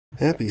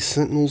Happy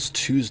Sentinels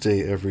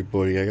Tuesday,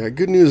 everybody. I got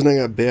good news and I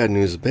got bad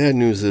news. The bad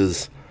news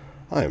is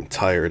I am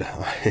tired.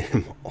 I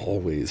am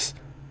always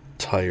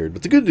tired.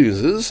 But the good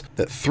news is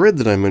that thread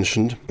that I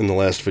mentioned in the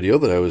last video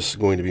that I was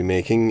going to be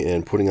making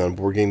and putting on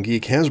Board Game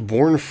Geek has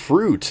borne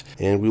fruit,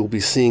 and we will be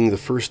seeing the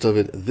first of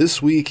it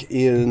this week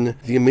in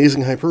the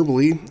amazing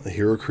Hyperbole, a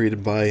hero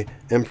created by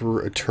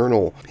Emperor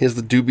Eternal. He has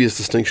the dubious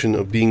distinction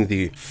of being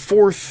the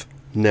fourth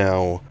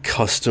now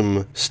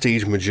custom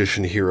stage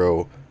magician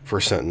hero for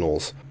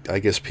Sentinels. I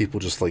guess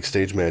people just like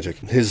stage magic.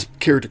 His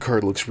character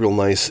card looks real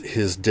nice.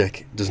 His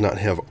deck does not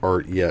have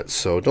art yet,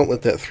 so don't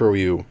let that throw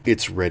you.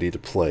 It's ready to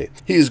play.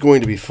 He is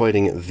going to be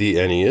fighting the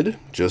Ennead,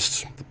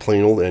 just the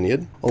plain old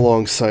Ennead,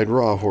 alongside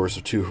Raw Horse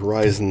of Two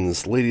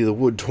Horizons, Lady of the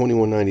Wood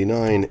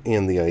 2199,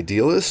 and the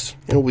Idealist,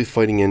 and we'll be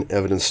fighting in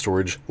Evidence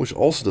Storage, which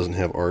also doesn't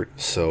have art,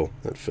 so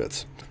that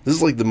fits. This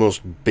is like the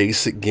most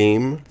basic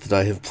game that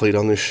I have played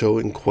on this show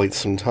in quite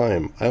some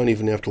time. I don't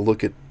even have to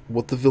look at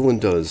what the villain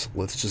does.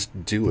 Let's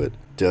just do it.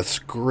 Death's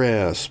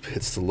Grasp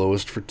hits the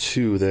lowest for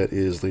 2. That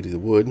is Lady of the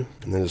Wood.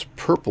 And that is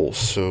purple,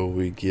 so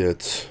we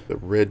get the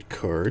red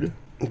card.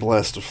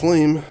 Blast of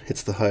Flame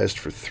hits the highest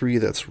for 3.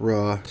 That's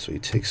Ra, so he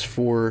takes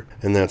 4.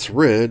 And that's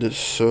red,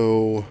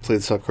 so play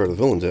the top card of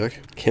the villain deck.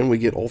 Can we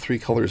get all 3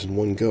 colors in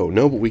one go?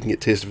 No, but we can get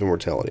Taste of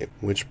Immortality,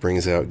 which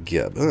brings out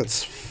Geb.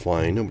 That's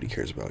fine. Nobody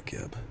cares about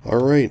Geb.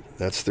 Alright,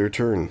 that's their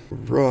turn.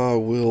 Ra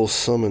will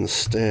summon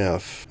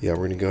Staff. Yeah,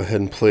 we're going to go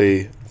ahead and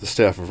play the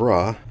Staff of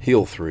Ra,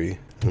 heal 3,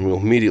 and we'll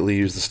immediately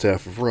use the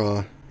Staff of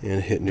Ra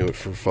and hit Nuit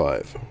for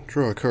 5.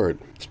 Draw a card.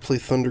 Let's play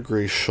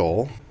Thundergrey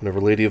Shawl. Whenever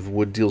Lady of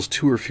Wood deals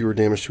 2 or fewer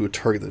damage to a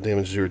target, that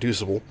damage is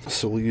irreducible.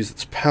 So we'll use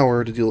its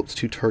power to deal up to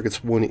 2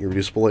 targets 1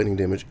 irreducible lightning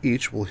damage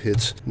each. We'll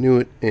hit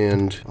Nuit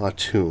and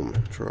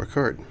Atum. Draw a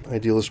card.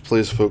 Idealist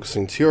plays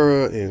Focusing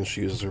Tiara, and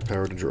she uses her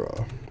power to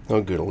draw.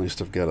 Oh good, at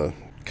least I've got a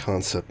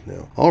concept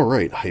now.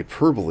 Alright,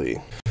 Hyperbole.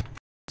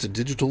 It's a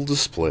digital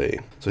display.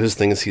 So his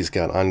thing is he's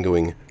got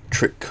ongoing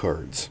trick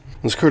cards.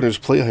 When this card enters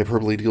play,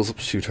 Hyperbole deals up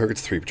to 2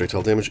 targets 3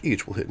 projectile damage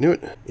each. Will hit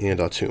Nuit and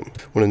Atum.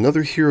 When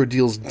another hero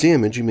deals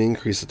damage, you may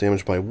increase the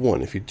damage by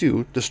 1. If you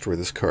do, destroy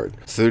this card.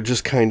 So they're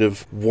just kind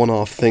of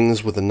one-off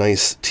things with a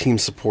nice team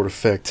support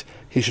effect.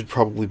 He should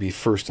probably be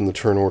first in the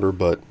turn order,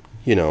 but,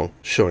 you know,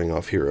 showing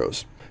off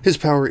heroes. His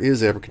power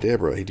is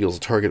Abracadabra. He deals a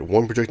target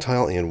 1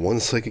 projectile and 1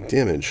 psychic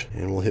damage.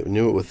 And we'll hit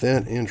Nuit with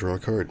that and draw a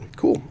card.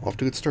 Cool, off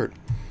to a good start.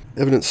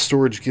 Evidence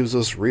Storage gives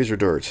us Razor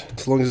Dart.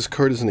 As long as this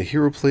card is in a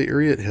hero play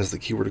area, it has the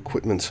keyword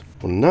Equipment.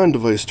 When a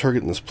non-device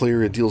target in this play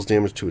area deals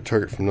damage to a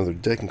target from another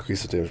deck,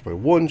 increase the damage by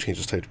 1, change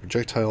its type to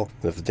projectile,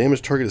 and if the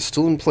damaged target is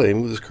still in play,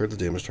 move this card to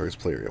the damaged target's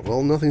play area.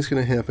 Well, nothing's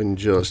going to happen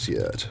just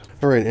yet.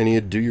 Alright,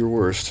 Ennead, do your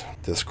worst.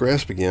 Death's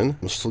Grasp again.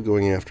 I'm still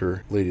going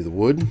after Lady of the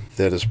Wood.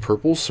 That is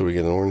purple, so we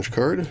get an orange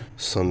card.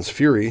 Sun's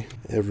Fury.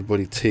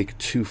 Everybody take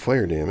 2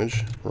 fire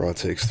damage. Ra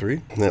takes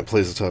 3. And that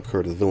plays the top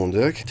card of the villain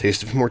deck.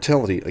 Taste of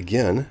Immortality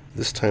again.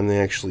 This time they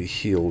actually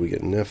heal. We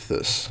get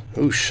Nephthys.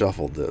 Who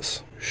shuffled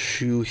this?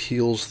 Shu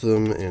heals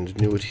them, and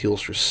Nuit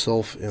heals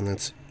herself, and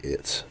that's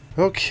it.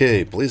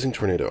 Okay, Blazing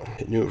Tornado.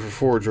 Hit Nuit for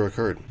 4, draw a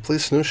card. Play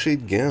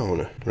Snowshade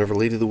Gown. Whenever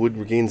Lady of the Wood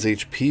regains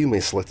HP, you may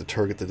select a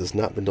target that has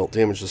not been dealt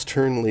damage this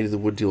turn. Lady of the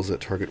Wood deals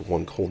that target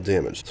 1 cold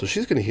damage. So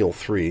she's going to heal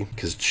 3,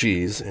 because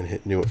geez, and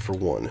hit Nuit for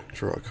 1.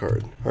 Draw a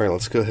card. Alright,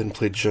 let's go ahead and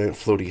play Giant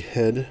Floaty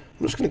Head.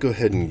 I'm just going to go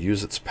ahead and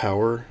use its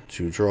power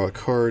to draw a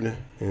card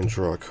and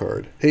draw a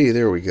card. Hey,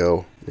 there we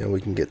go. Now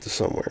we can get to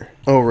somewhere.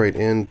 Alright,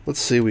 and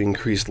let's say we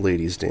increased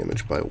Lady's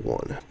damage by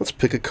 1. Let's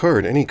pick a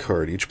card, any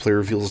card. Each player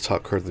reveals the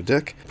top card of their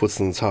deck, puts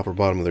it on the top or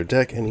bottom of their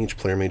deck, and each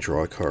player may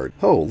draw a card.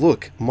 Oh,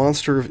 look,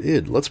 Monster of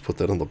Id. Let's put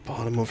that on the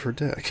bottom of her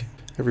deck.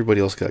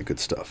 Everybody else got good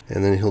stuff.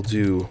 And then he'll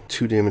do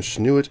 2 damage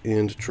to Nuit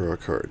and draw a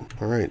card.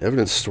 Alright,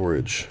 Evidence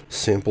Storage.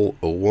 Sample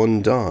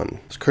 01 Dawn.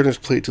 This card in this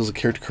play deals a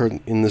character card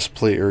in this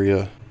play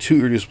area 2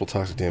 irreducible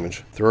toxic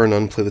damage. There are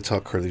none, play the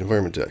top card of the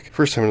environment deck.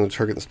 First time another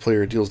target in this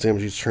player deals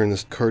damage each turn,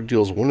 this card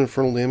deals 1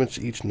 infernal damage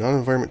to each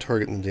non-environment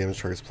target in the damaged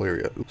target's play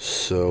area.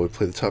 So we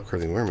play the top card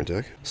of the environment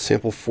deck.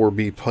 Sample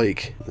 4B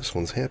Pike. This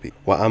one's happy.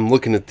 Well, I'm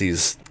looking at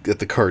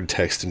the card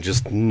text and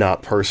just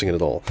not parsing it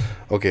at all.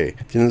 Okay,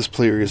 at the end of this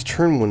play area's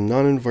turn, when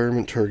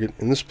non-environment target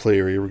in this play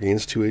area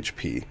regains 2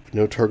 HP. If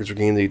no targets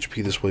regain the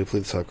HP this way, play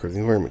the top card of the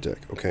environment deck.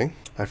 Okay.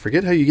 I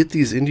forget how you get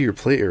these into your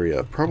play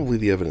area. Probably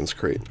the Evidence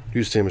Crate.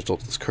 Reduce damage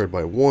dealt to this card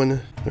by 1.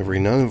 Whenever a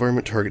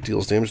non-environment target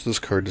deals damage to this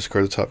card,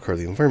 discard the top card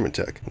of the environment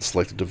deck. And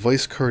select a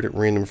device card at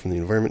random from the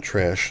environment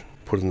trash.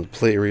 Put it in the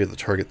play area of the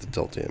target that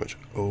dealt damage.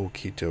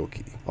 Okie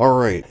dokie.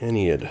 Alright,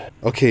 Ennead.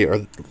 Okay,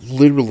 are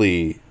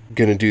literally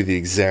gonna do the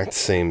exact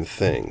same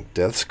thing.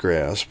 Death's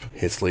Grasp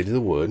hits Lady of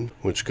the Wood,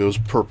 which goes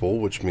purple,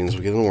 which means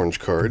we get an orange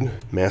card.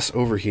 Mass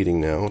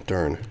Overheating now,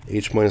 darn.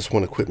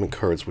 H-1 equipment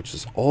cards, which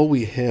is all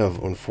we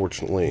have,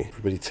 unfortunately.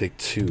 Everybody take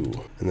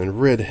 2. And then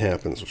red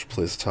happens, which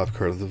plays the top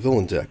card of the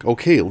villain deck.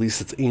 Okay, at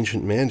least it's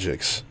Ancient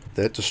Magics.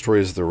 That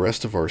destroys the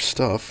rest of our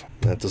stuff.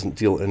 That doesn't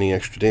deal any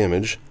extra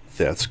damage.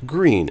 That's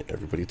green.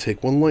 Everybody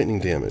take 1 lightning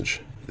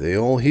damage. They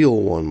all heal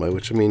 1, by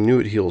which I mean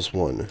Nuit heals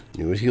 1.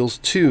 Nuit heals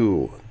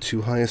 2.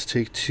 2 highest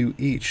take 2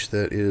 each.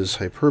 That is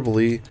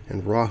Hyperbole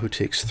and Ra, who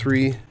takes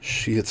 3.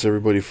 She hits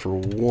everybody for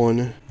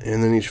 1,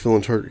 and then each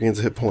villain target gains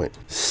a hit point.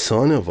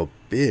 Son of a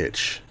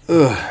bitch.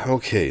 Ugh,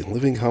 okay,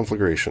 Living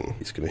Conflagration.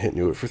 He's going to hit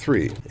Nuit for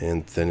 3,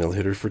 and then he'll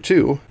hit her for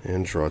 2,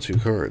 and draw 2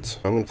 cards.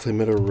 I'm going to play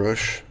Meta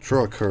Rush,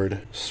 draw a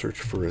card,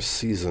 search for a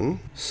season.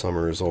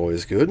 Summer is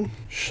always good.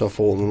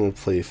 Shuffle, and then we'll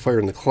play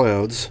Fire in the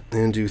Clouds,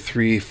 and do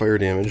 3 fire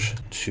damage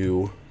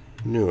to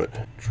Nuit.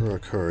 Draw a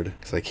card,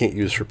 because I can't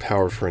use her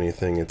power for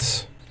anything.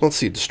 It's, let's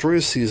see, destroy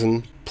a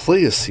season,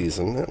 play a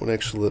season. That would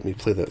actually let me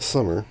play that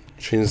Summer.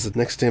 Changes the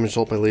next damage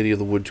dealt by Lady of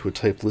the Wood to a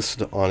type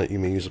listed on it. You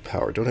may use a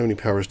power. Don't have any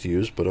powers to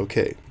use, but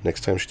okay.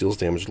 Next time she deals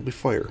damage, it'll be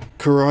fire.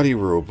 Karate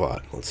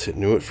Robot. Let's hit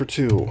Nuit for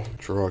 2.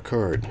 Draw a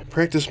card.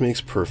 Practice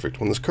makes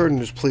perfect. When this card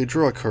enters play,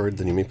 draw a card,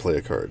 then you may play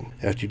a card.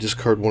 After you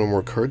discard 1 or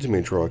more cards, you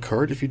may draw a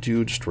card. If you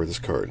do, destroy this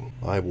card.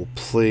 I will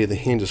play The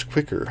Hand is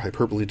Quicker.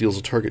 Hyperbole deals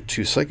a target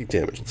 2 psychic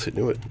damage. Let's hit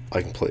Nuit.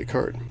 I can play a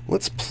card.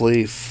 Let's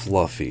play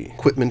Fluffy.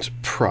 Equipment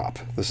Prop.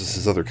 This is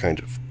his other kind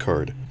of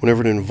card.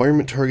 Whenever an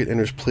environment target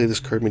enters play, this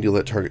card may deal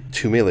that target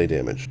 2 melee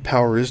damage.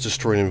 Power is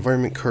destroy an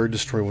environment card,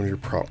 destroy one of your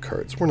prop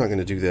cards. We're not going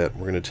to do that.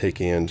 We're going to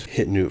take and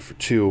hit Nuit for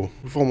 2.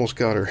 We've almost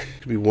got her.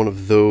 Could be one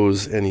of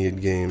those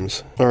Ennead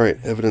games. Alright,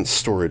 evidence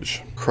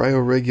storage.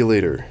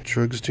 Cryoregulator.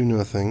 Drugs do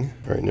nothing.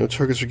 Alright, no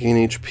targets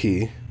regain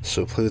HP,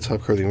 so play the top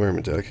card of the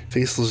environment deck.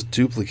 Faceless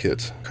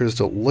Duplicate. Card has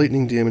dealt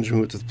lightning damage,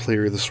 move it to the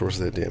player the source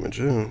of that damage.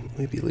 Oh,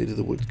 maybe Lady of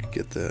the Wood could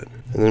get that.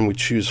 And then we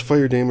choose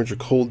fire damage or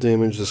cold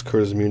damage. This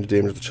card is immune to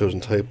damage of the chosen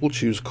type. We'll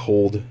choose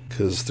cold,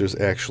 because there's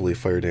actually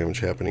fire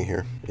damage happening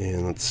here.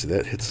 And let's see,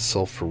 that hits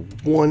itself for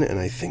 1, and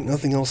I think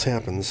nothing else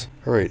happens.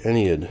 Alright,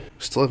 Ennead.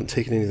 Still haven't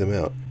taken any of them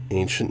out.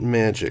 Ancient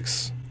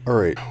Magics.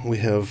 Alright, we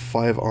have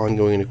 5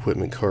 ongoing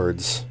equipment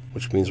cards,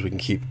 which means we can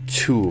keep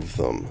 2 of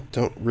them.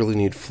 Don't really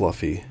need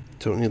Fluffy.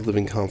 Don't need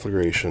Living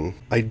Conflagration.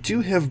 I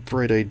do have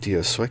Bright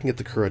Idea, so I can get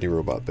the Karate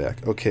Robot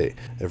back. Okay,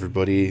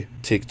 everybody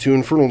take 2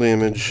 infernal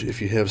damage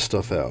if you have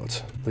stuff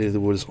out. Lady of the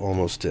Wood is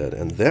almost dead.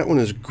 And that one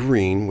is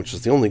green, which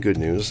is the only good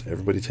news.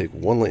 Everybody take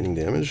 1 lightning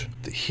damage.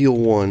 The heal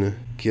 1.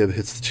 Gib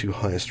hits the 2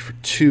 highest for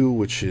 2,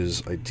 which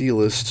is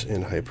Idealist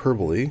and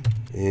Hyperbole.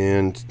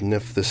 And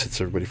Neff, this hits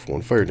everybody for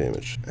 1 fire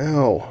damage.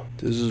 Ow,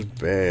 this is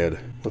bad.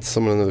 Let's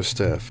summon another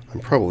staff.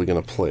 I'm probably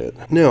going to play it.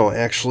 No,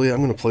 actually,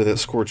 I'm going to play that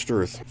Scorched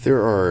Earth.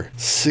 There are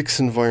 6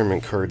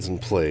 environment cards in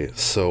play,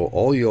 so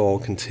all y'all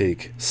can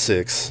take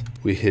 6.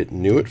 We hit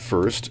Nuit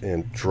first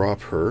and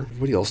drop her.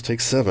 Everybody else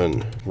takes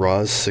 7.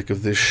 Ra's sick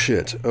of this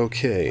shit.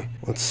 Okay,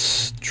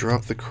 let's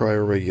drop the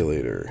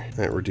Cryoregulator.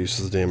 That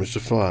reduces the damage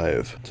to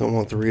 5. Don't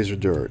want the Razor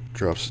Dart.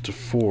 Drops it to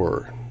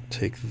 4.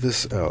 Take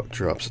this out,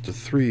 drops it to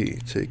 3.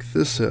 Take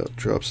this out,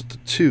 drops it to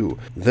 2.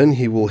 Then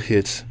he will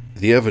hit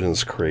the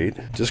Evidence Crate.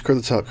 Discard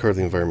the top card of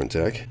the environment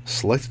deck.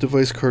 Select a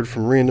device card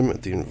from random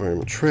at the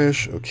environment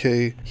trash.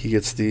 Okay, he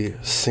gets the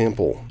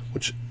Sample,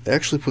 which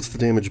actually puts the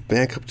damage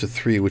back up to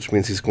 3, which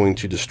means he's going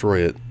to destroy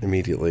it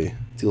immediately.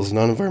 Deals a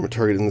non-environment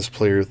target in this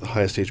player the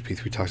highest HP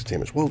 3 toxic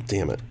damage. Well,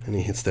 damn it. And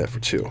he hits that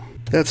for 2.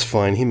 That's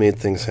fine, he made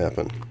things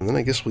happen. And then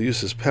I guess we'll use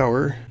his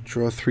power.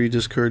 Draw 3,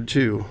 discard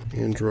 2,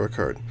 and draw a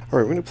card.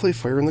 Alright, we're going to play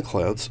Fire in the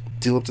Clouds.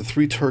 Deal up to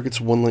 3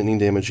 targets, 1 lightning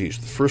damage each.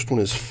 The first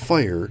one is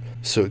Fire,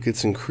 so it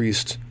gets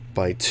increased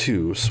by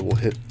 2. So we'll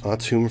hit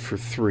Atum for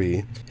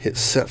 3, hit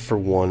Set for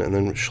 1, and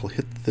then she'll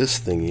hit this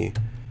thingy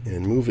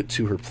and move it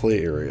to her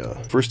play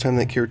area. First time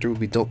that character will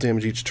be dealt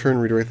damage each turn,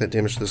 redirect that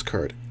damage to this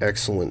card.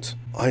 Excellent.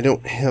 I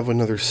don't have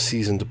another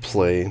season to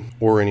play,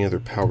 or any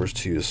other powers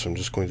to use, so I'm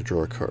just going to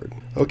draw a card.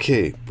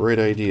 Okay, Bright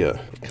Idea.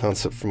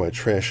 Concept for my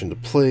trash into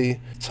play,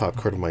 top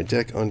card of my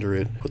deck under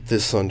it, put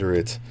this under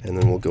it, and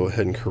then we'll go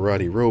ahead and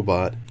Karate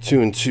Robot.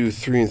 2 and 2,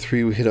 3 and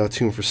 3, we hit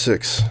Atum for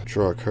 6.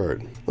 Draw a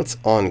card. Let's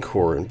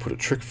Encore and put a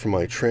trick for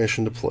my trash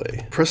into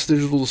play. Press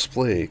Digital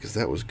Display, because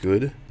that was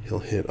good. He'll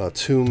hit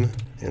Atum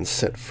and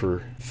Set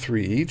for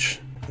 3 each,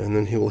 and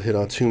then he will hit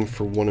Atum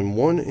for 1 and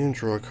 1 and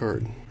draw a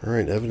card.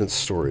 Alright, Evidence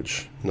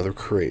Storage. Another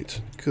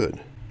crate.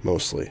 Good.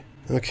 Mostly.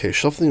 Okay,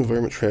 shuffle the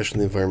environment trash in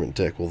the environment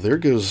deck. Well, there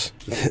goes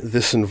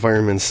this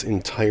environment's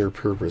entire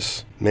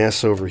purpose.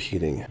 Mass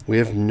overheating. We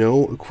have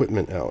no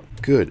equipment out.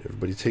 Good.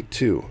 Everybody take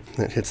 2.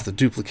 That hits the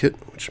duplicate,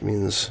 which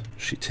means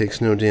she takes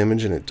no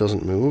damage and it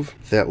doesn't move.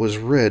 That was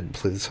red.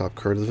 Play the top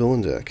card of the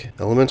villain deck.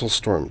 Elemental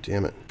Storm.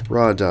 Damn it.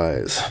 Ra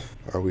dies.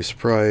 Are we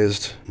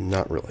surprised?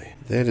 Not really.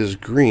 That is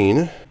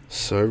green.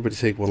 So everybody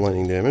take 1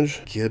 lightning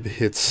damage. Gib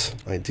hits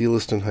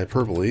Idealist and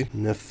Hyperbole.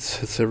 Neff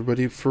hits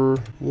everybody for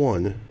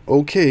 1.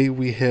 Okay,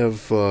 we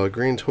have a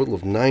grand total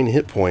of 9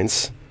 hit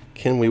points.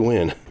 Can we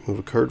win? Move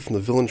a card from the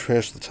villain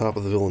trash to the top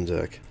of the villain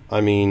deck.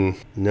 I mean,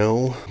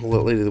 no. We'll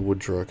let Lady of the Wood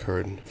draw a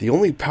card. The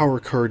only power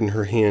card in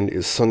her hand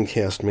is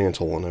Suncast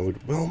Mantle, and I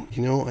would, well,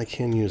 you know, I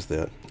can use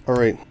that.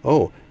 Alright.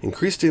 Oh,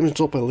 increase damage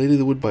dealt by Lady of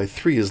the Wood by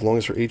 3 as long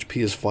as her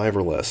HP is 5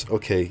 or less.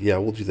 Okay, yeah,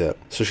 we'll do that.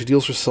 So she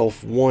deals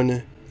herself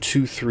 1,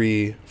 2,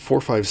 3,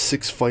 4, 5,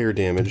 6 fire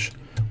damage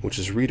which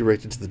is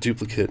redirected to the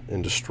duplicate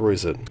and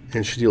destroys it.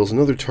 And she deals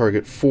another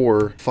target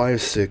 4,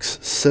 5, 6,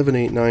 7,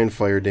 8, 9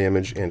 fire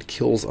damage and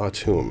kills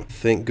Atum.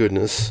 Thank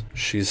goodness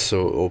she's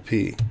so OP.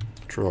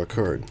 Draw a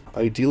card.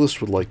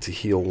 Idealist would like to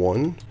heal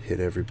 1. Hit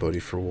everybody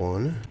for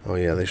 1. Oh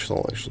yeah, they should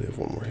all actually have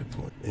 1 more hit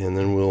point. And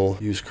then we'll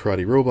use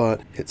Karate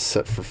Robot. Hit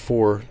set for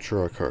 4.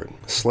 Draw a card.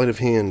 Sleight of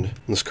hand. When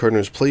this card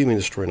enters play, you may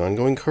destroy an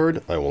ongoing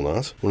card. I will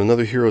not. When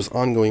another hero's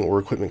ongoing or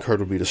equipment card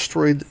will be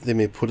destroyed, they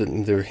may put it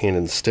in their hand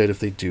instead.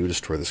 If they do,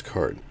 destroy this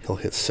card. He'll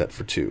hit set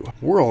for 2.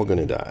 We're all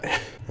gonna die.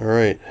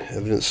 Alright,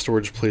 Evidence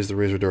Storage plays the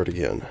Razor Dart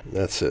again.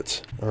 That's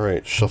it.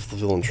 Alright, shuffle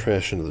the villain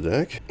trash into the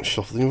deck.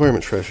 Shuffle the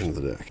environment trash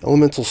into the deck.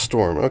 Elemental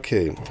Storm.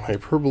 Okay,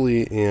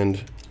 Hyperbole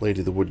and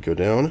Lady of the Wood go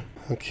down.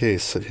 Okay,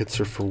 Set hits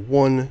her for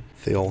 1.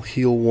 They all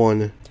heal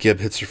 1. Geb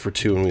hits her for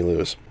 2 and we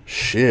lose.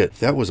 Shit,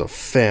 that was a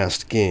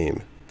fast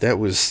game. That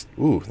was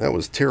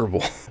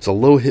terrible. It's a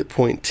low hit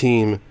point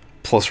team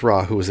plus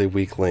Ra, who is a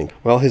weak link.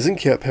 Well, his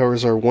in-cap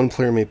powers are 1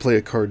 player may play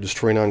a card,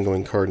 destroy an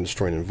ongoing card, and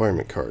destroy an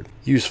environment card.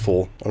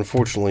 Useful.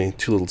 Unfortunately,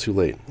 too little too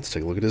late. Let's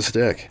take a look at his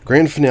deck.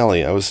 Grand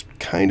Finale. I was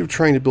kind of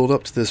trying to build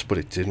up to this, but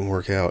it didn't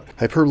work out.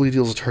 Hyperbole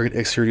deals a target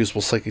X irreducible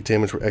psychic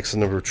damage where X is the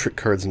number of trick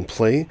cards in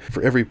play.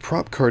 For every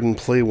prop card in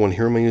play, 1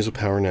 hero may use a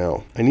power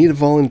now. I need a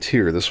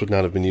volunteer. This would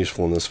not have been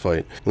useful in this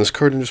fight. When this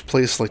card enters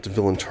play, select a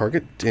villain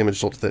target. Damage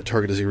dealt to that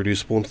target is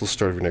irreducible until the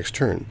start of your next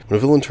turn. When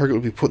a villain target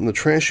would be put in the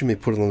trash, you may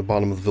put it on the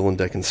bottom of the villain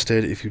deck instead.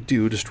 If you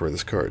do, destroy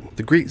this card.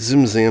 The Great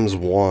Zimzam's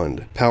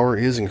Wand. Power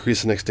is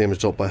increase the next damage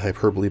dealt by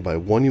Hyperbole by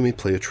 1. You may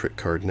play a trick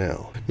card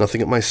now.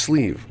 Nothing up my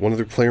sleeve. 1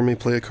 other player may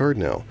play a card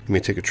now. You may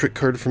take a trick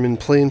card from in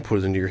play and put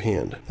it into your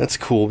hand. That's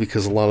cool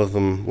because a lot of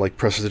them, like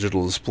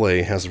Prestidigital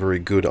Display, has a very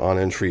good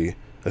on-entry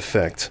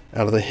effect.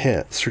 Out of the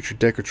hat, search your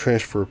deck or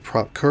trash for a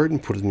prop card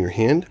and put it in your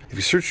hand. If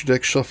you search your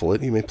deck, shuffle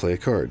it, you may play a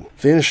card.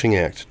 Vanishing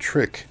Act.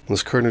 Trick. When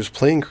this card enters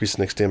play, increase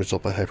the next damage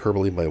dealt by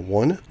Hyperbole by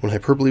 1. When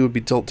Hyperbole would be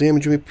dealt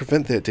damage, you may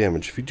prevent that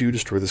damage. If you do,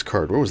 destroy this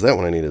card. Where was that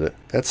when I needed it?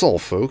 That's all,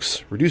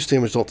 folks. Reduce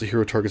damage dealt to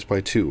hero targets by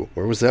 2.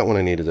 Where was that when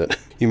I needed it?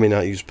 You may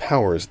not use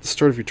powers. At the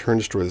start of your turn,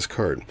 destroy this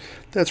card.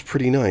 That's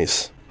pretty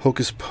nice.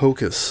 Hocus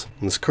Pocus.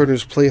 When this card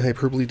enters play,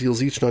 Hyperbole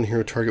deals each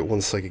non-hero target 1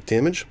 psychic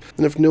damage,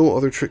 and if no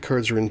other trick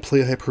cards are in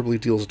play, Hyperbole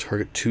deals a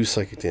target 2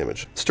 psychic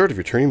damage. At the start of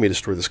your turn, you may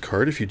destroy this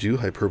card. If you do,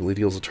 Hyperbole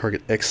deals a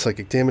target X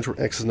psychic damage, where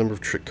X is the number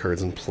of trick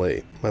cards in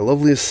play. My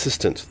lovely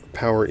assistant. The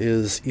power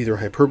is either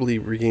Hyperbole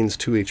regains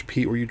 2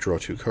 HP or you draw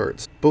 2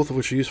 cards, both of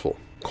which are useful.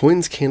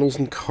 Coins, Candles,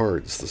 and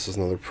Cards. This is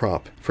another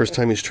prop. First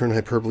time each turn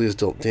Hyperbole is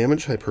dealt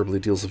damage. Hyperbole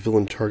deals a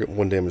villain target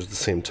 1 damage of the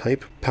same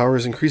type. Power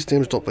is increased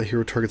damage dealt by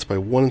hero targets by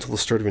 1 until the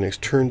start of your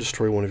next turn.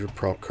 Destroy 1 of your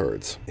prop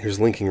cards. Here's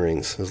Linking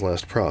Rings, his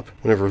last prop.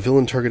 Whenever a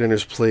villain target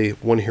enters play,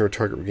 1 hero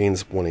target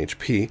regains 1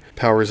 HP.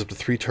 Power is up to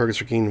 3 targets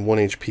regain 1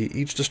 HP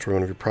each. Destroy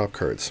 1 of your prop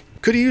cards.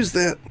 Could have used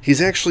that. He's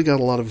actually got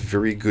a lot of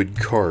very good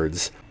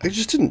cards. I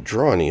just didn't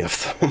draw any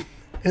of them.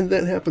 And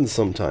that happens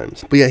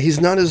sometimes. But yeah, he's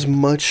not as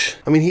much...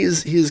 I mean, he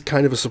is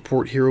kind of a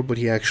support hero, but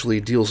he actually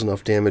deals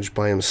enough damage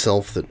by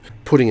himself that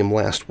putting him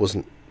last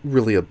wasn't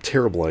really a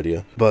terrible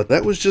idea. But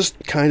that was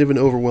just kind of an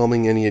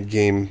overwhelming Ennead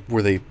game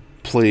where they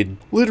played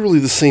literally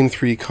the same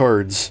 3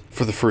 cards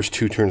for the first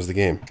 2 turns of the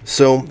game.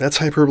 So, that's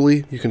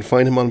Hyperbole. You can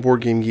find him on Board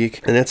Game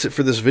Geek. And that's it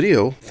for this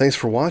video. Thanks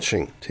for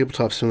watching.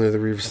 Tabletop Simulator, the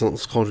Reaver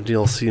Sentinels, Cauldron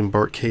DLC,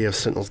 Embark, KF,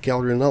 Sentinels,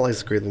 Gallery, and not like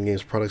the Great Than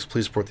Games products.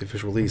 Please support the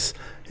official release.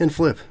 And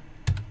flip.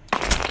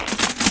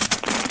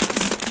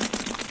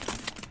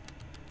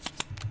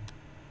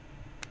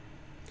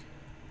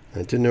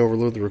 I didn't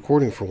overload the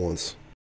recording for once.